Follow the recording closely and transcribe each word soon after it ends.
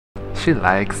She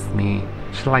likes me.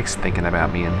 She likes thinking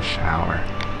about me in the shower.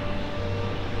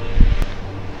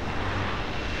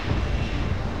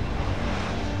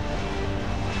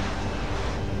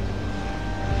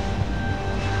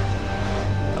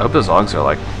 I hope those logs are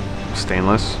like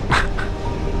stainless,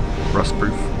 rust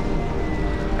proof.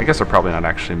 I guess they're probably not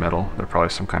actually metal. They're probably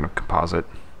some kind of composite.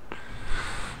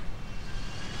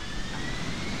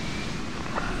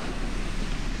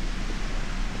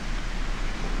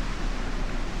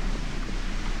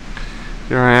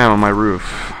 Here I am on my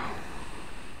roof.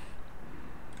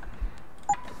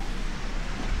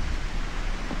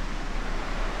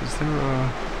 Is there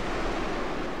a...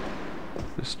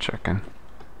 Just checking.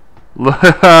 Look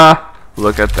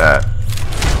at that.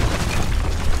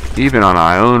 Even on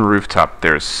our own rooftop,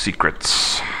 there's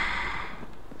secrets.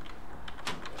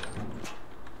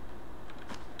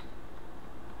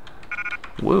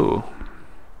 Whoa.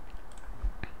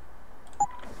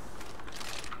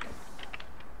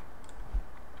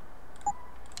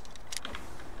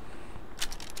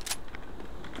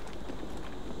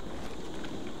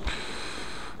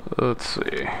 Let's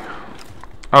see.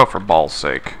 Oh, for balls'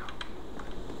 sake.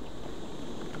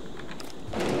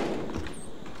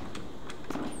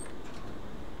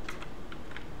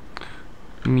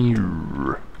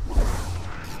 Meow.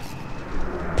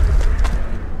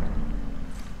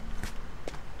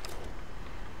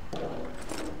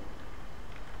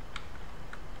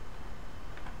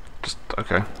 Just,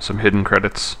 okay, some hidden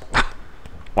credits.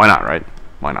 Why not, right?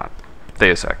 Why not?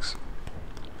 Deus Ex.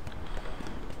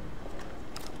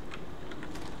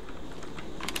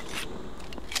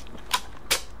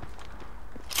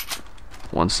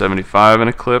 $175 in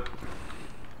a clip.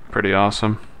 Pretty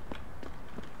awesome.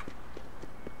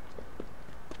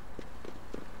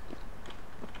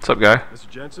 What's up, guy? Mr.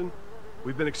 Jensen,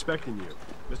 we've been expecting you.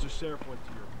 Mr. Sheriff went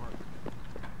to your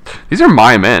apartment. These are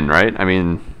my men, right? I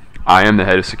mean, I am the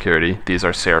head of security. These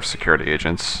are Sheriff's security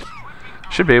agents.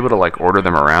 Should be able to, like, order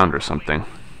them around or something.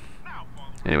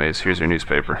 Anyways, here's your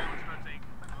newspaper.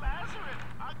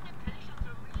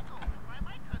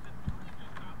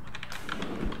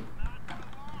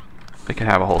 They can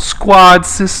have a whole squad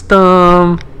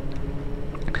system.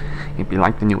 It'd be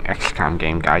like the new XCOM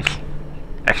game, guys.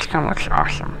 XCOM looks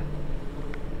awesome.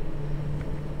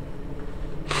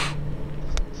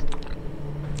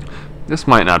 This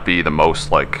might not be the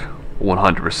most, like,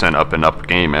 100% up and up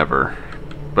game ever,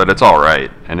 but it's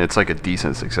alright, and it's like a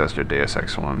decent successor to Deus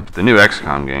Ex 1. The new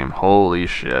XCOM game, holy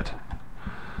shit.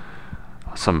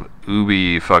 Some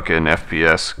Ubi fucking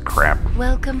FPS crap.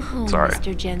 Welcome home, Sorry.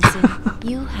 Mr. Jensen.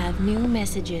 You have new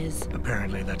messages.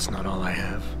 Apparently that's not all I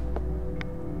have.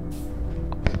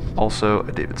 Also,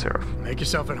 a David Seraph. Make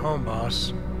yourself at home,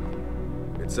 boss.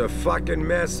 It's a fucking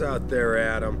mess out there,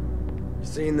 Adam.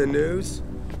 Seen the news?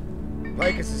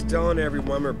 Picus is telling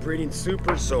everyone we're breeding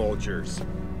super soldiers.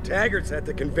 Taggart's at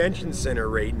the convention center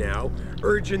right now,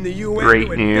 urging the UN Great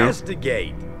to news.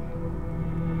 investigate.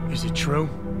 Is it true?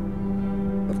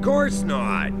 Of course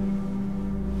not.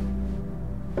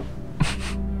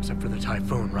 Except for the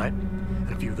Typhoon, right?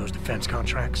 And a few of those defense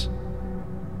contracts.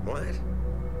 What?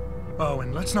 Oh,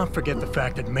 and let's not forget the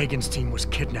fact that Megan's team was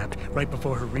kidnapped right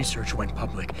before her research went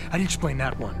public. How do you explain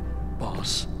that one,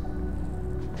 boss?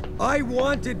 I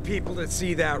wanted people to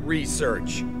see that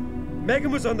research.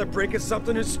 Megan was on the brink of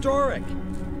something historic.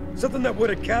 Something that would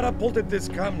have catapulted this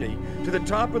company to the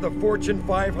top of the Fortune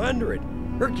 500.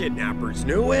 Her kidnappers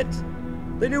knew it.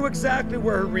 They knew exactly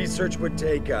where her research would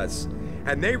take us.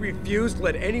 And they refused to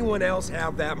let anyone else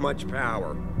have that much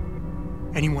power.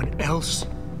 Anyone else?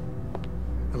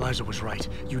 Eliza was right.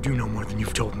 You do know more than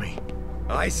you've told me.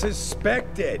 I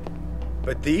suspected.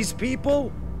 But these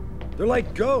people? They're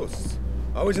like ghosts.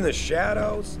 Always in the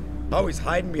shadows. Always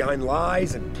hiding behind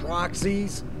lies and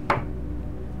proxies.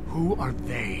 Who are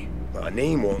they? A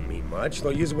name won't mean much.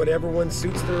 They'll use whatever one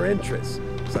suits their interests.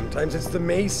 Sometimes it's the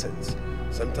Masons.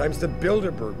 Sometimes the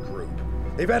Bilderberg Group.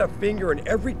 They've had a finger in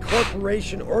every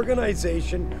corporation,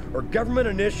 organization, or government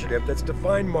initiative that's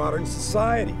defined modern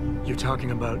society. You're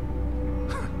talking about...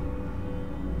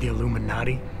 the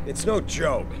Illuminati? It's no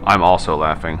joke. I'm also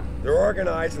laughing. They're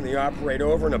organized and they operate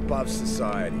over and above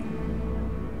society.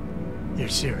 You're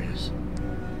serious?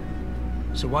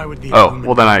 So why would the Oh,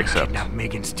 well then I accept. kidnap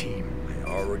Megan's team? I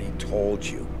already told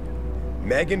you.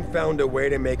 Megan found a way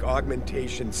to make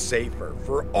augmentation safer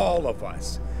for all of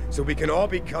us, so we can all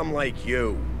become like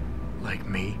you. Like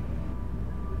me?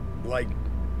 Like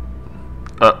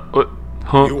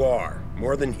Huh? you are.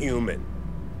 More than human.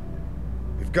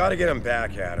 We've got to get him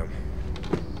back, Adam.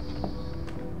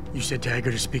 You said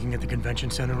Taggart is speaking at the convention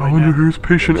center I right wonder now? who's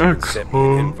Patient He X. sent me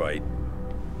an invite.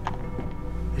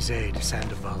 His aide,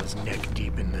 Sandoval, is neck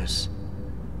deep in this.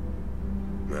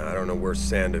 I don't know where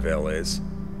Sandoval is,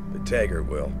 but Taggart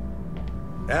will.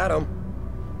 Adam,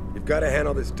 you've got to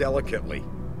handle this delicately.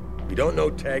 We don't know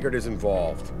Taggart is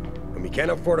involved, and we can't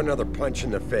afford another punch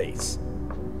in the face.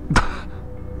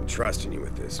 I'm trusting you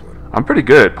with this one. I'm pretty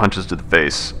good at punches to the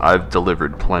face. I've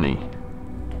delivered plenty.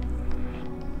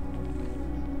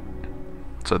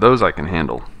 So those I can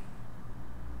handle.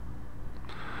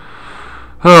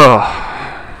 Oh.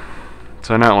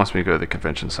 So now it wants me to go to the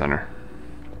convention center.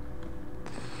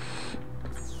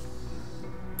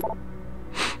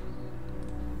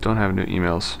 Don't have new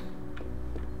emails.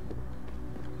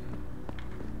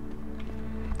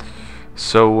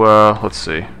 So, let's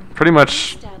see. Pretty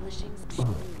much...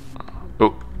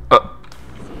 Oh,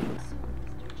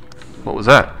 what was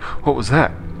that? What was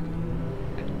that?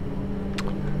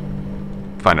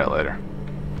 Find out later.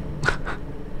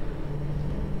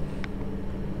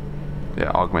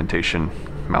 Yeah, augmentation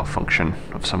malfunction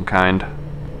of some kind.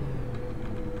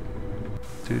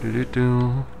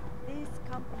 Do-do-do-do. This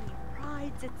company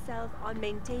prides itself on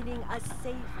maintaining a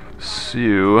safe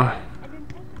So,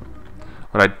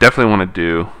 what I definitely want to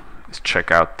do is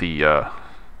check out the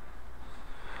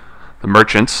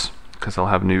merchants, because they'll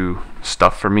have new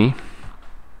stuff for me,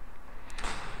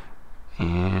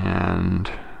 and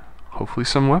hopefully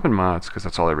some weapon mods, because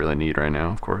that's all I really need right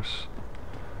now, of course.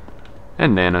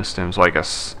 And nanostems. Well, I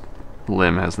guess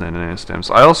Lim has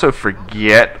nanostems. I also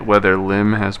forget whether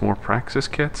Lim has more praxis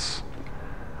kits.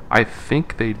 I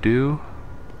think they do.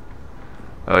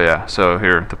 Oh yeah, so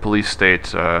here, the police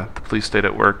state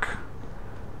at work.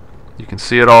 You can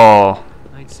see it all.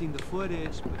 I'd seen the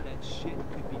footage, but that shit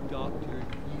could be doctored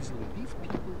easily. These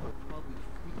people are probably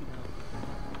freaking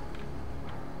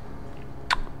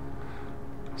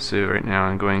out. So right now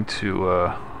I'm going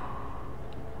to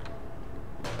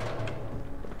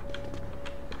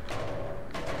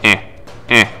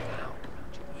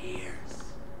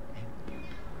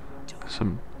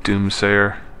some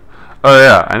doomsayer. Oh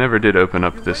yeah, I never did open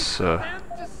up this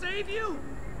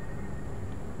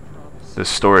this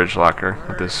storage locker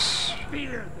with this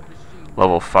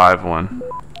level 5 one.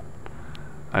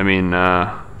 I mean,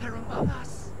 They're among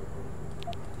us.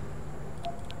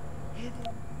 Hidden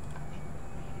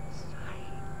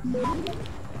inside.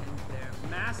 Their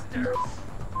masters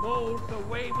mold the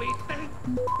way we think.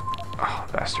 oh,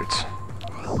 bastards.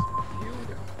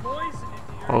 Poison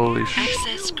into your Holy shit.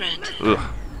 Access granted.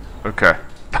 Ugh. Okay.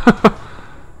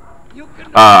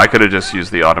 I could have just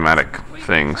used the automatic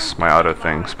things, my auto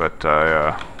things, but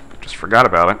I just forgot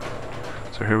about it.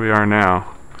 So here we are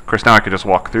now. Of course, now I could just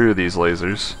walk through these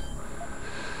lasers.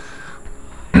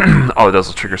 All it does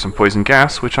is trigger some poison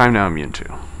gas, which I'm now immune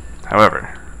to.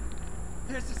 However,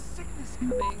 There's a sickness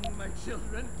coming, my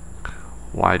children.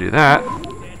 why do that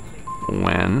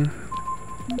when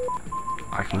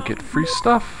I can get free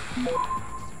stuff?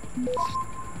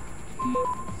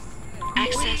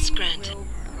 Access granted.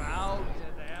 Bow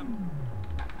to them.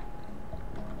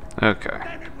 Okay.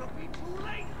 Then it will be too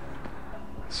late.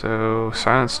 So,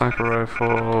 silent sniper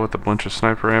rifle with a bunch of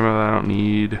sniper ammo that I don't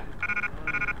need.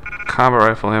 Combo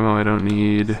rifle ammo I don't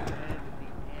need.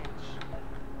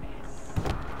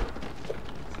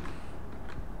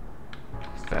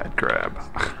 Bad grab.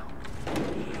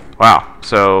 Wow.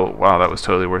 So, wow, that was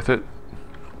totally worth it.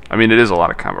 I mean, it is a lot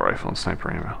of combo rifle and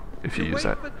sniper ammo if you use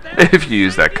that. If you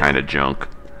use that kind of junk.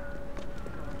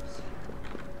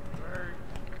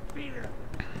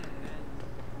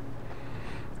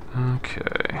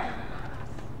 Okay.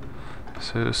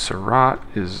 So Surratt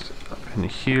is up in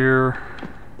here.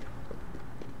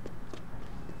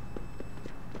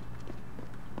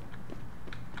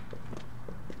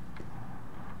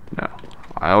 No,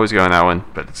 I always go in that one,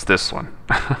 but it's this one.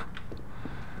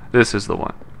 This is the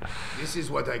one. This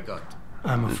is what I got.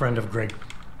 I'm a friend of Greg.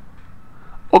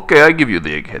 Okay, I give you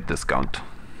the egghead discount.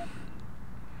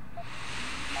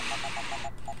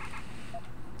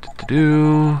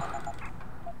 Do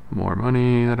more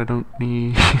money that I don't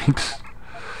need.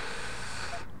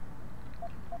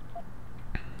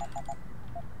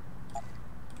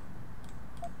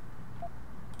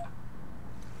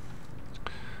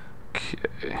 Okay,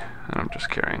 and I'm just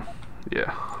carrying.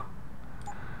 Yeah.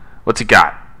 What's he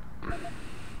got?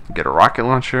 Get a rocket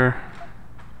launcher.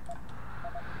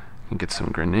 And get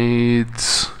some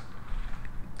grenades.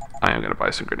 I am gonna buy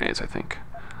some grenades, I think.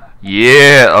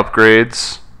 Yeah,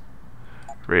 upgrades.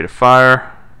 Rate of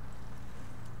fire.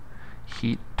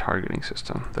 Heat targeting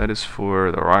system. That is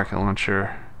for the rocket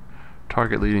launcher.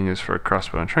 Target leading is for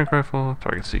crossbow and tranq rifle.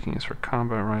 Target seeking is for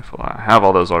combat rifle. I have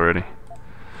all those already.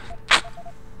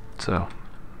 So.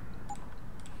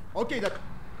 Okay, that.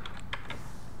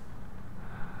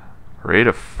 Rate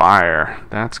of fire.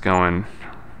 That's going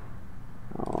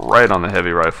right on the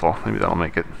heavy rifle. Maybe that'll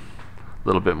make it a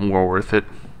little bit more worth it.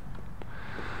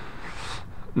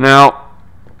 Now,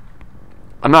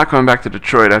 I'm not going back to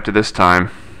Detroit after this time.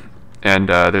 And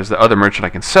there's the other merchant I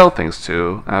can sell things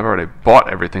to. I've already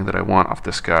bought everything that I want off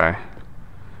this guy.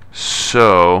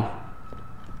 So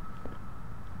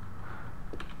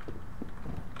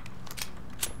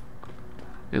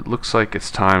it looks like it's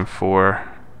time for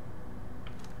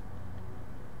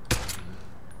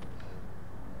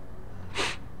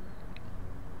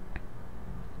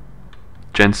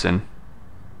Jensen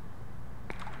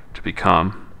to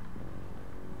become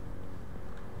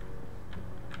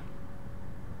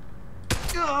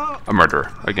a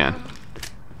murderer again.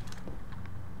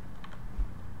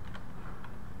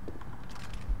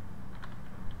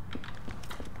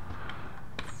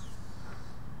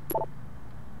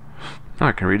 Now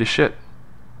I can read his shit.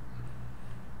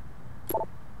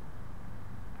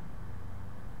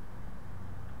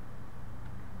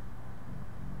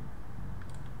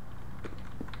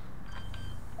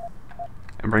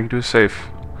 And bring it to a safe.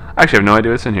 I actually have no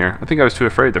idea what's in here. I think I was too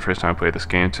afraid the first time I played this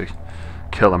game to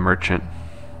kill a merchant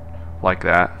like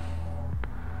that.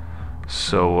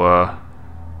 So,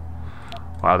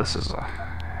 wow, this is a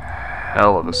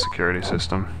hell of a security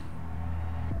system.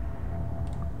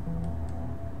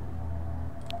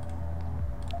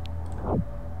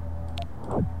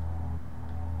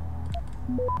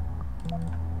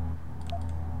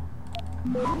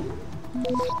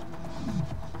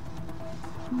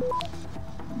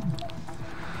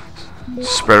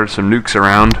 Spread some nukes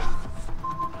around.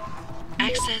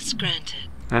 Access granted.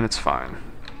 And it's fine.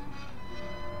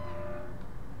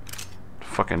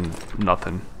 Fucking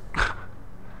nothing.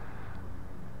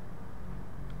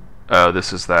 Oh,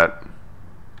 this is that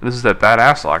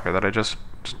badass locker that I just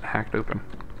hacked open.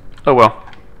 Oh well.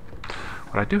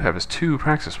 What I do have is 2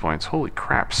 praxis points. Holy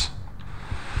craps.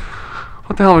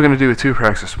 What the hell am I gonna do with 2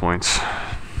 praxis points?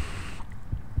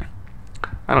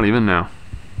 I don't even know.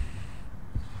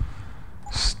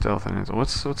 Stealth and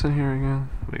what's in here again?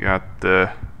 We got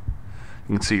the.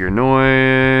 You can see your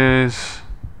noise.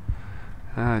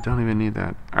 I don't even need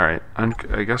that. All right,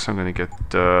 I guess I'm gonna get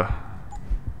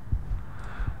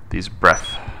these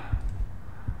breath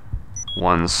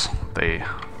ones. They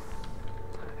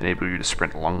enable you to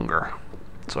sprint longer,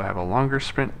 so I have a longer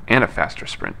sprint and a faster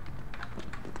sprint.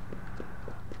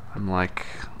 I'm like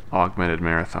augmented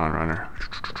marathon runner,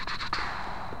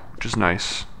 which is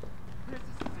nice.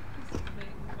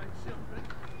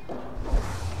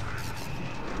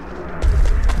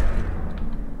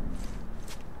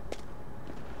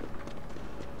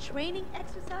 Training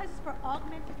exercises for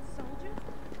augmented soldiers?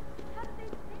 How did they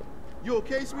think? You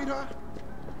okay, sweetheart?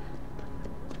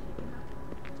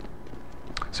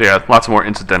 So yeah, lots more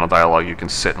incidental dialogue you can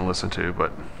sit and listen to,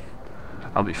 but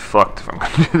I'll be fucked if I'm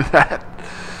gonna do that.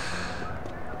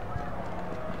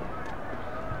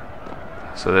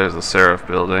 So there's the Seraph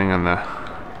building and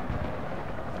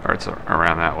or it's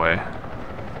around that way.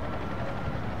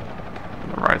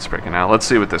 The ride's breaking out. Let's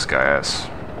see what this guy has.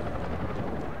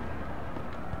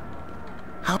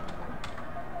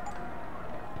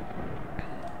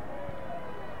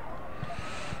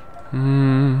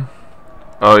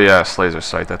 Oh yes, laser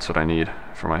sight, that's what I need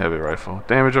for my heavy rifle.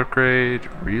 Damage upgrade,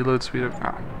 reload speed up.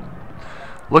 Ah.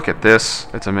 Look at this,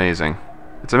 it's amazing.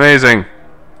 It's amazing!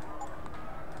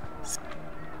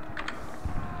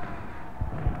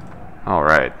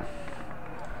 Alright.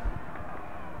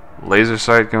 Laser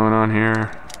sight going on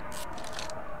here.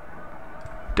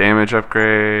 Damage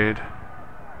upgrade.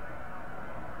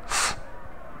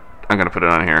 I'm gonna put it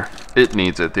on here. It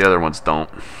needs it, the other ones don't.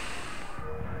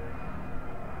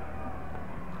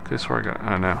 This where I got. I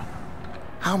don't know.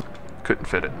 How? Couldn't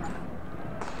fit it.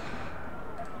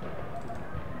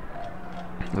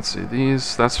 Let's see.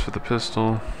 These. That's for the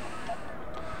pistol.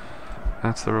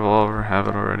 That's the revolver. Have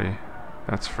it already.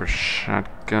 That's for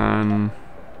shotgun.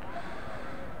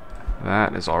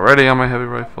 That is already on my heavy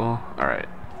rifle. All right.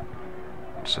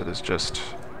 So there's just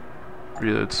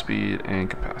reload speed and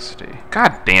capacity.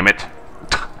 God damn it!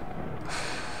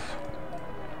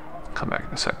 Come back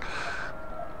in a sec.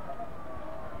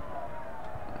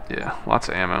 Yeah, lots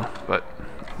of ammo, but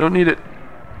don't need it.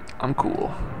 I'm cool.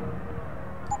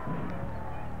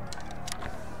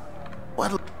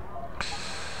 What?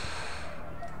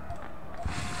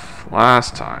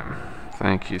 Last time.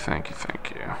 Thank you, thank you,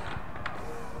 thank you.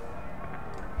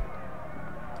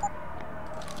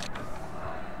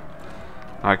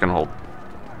 I can hold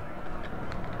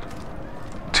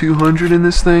 200 in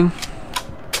this thing.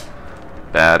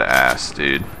 Badass,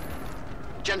 dude.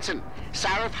 Jensen,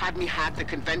 Sarif had me hack the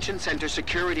convention center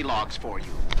security logs for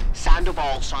you.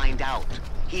 Sandoval signed out.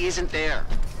 He isn't there.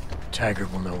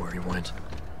 Taggart will know where he went.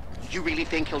 You really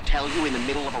think he'll tell you in the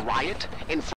middle of a riot? In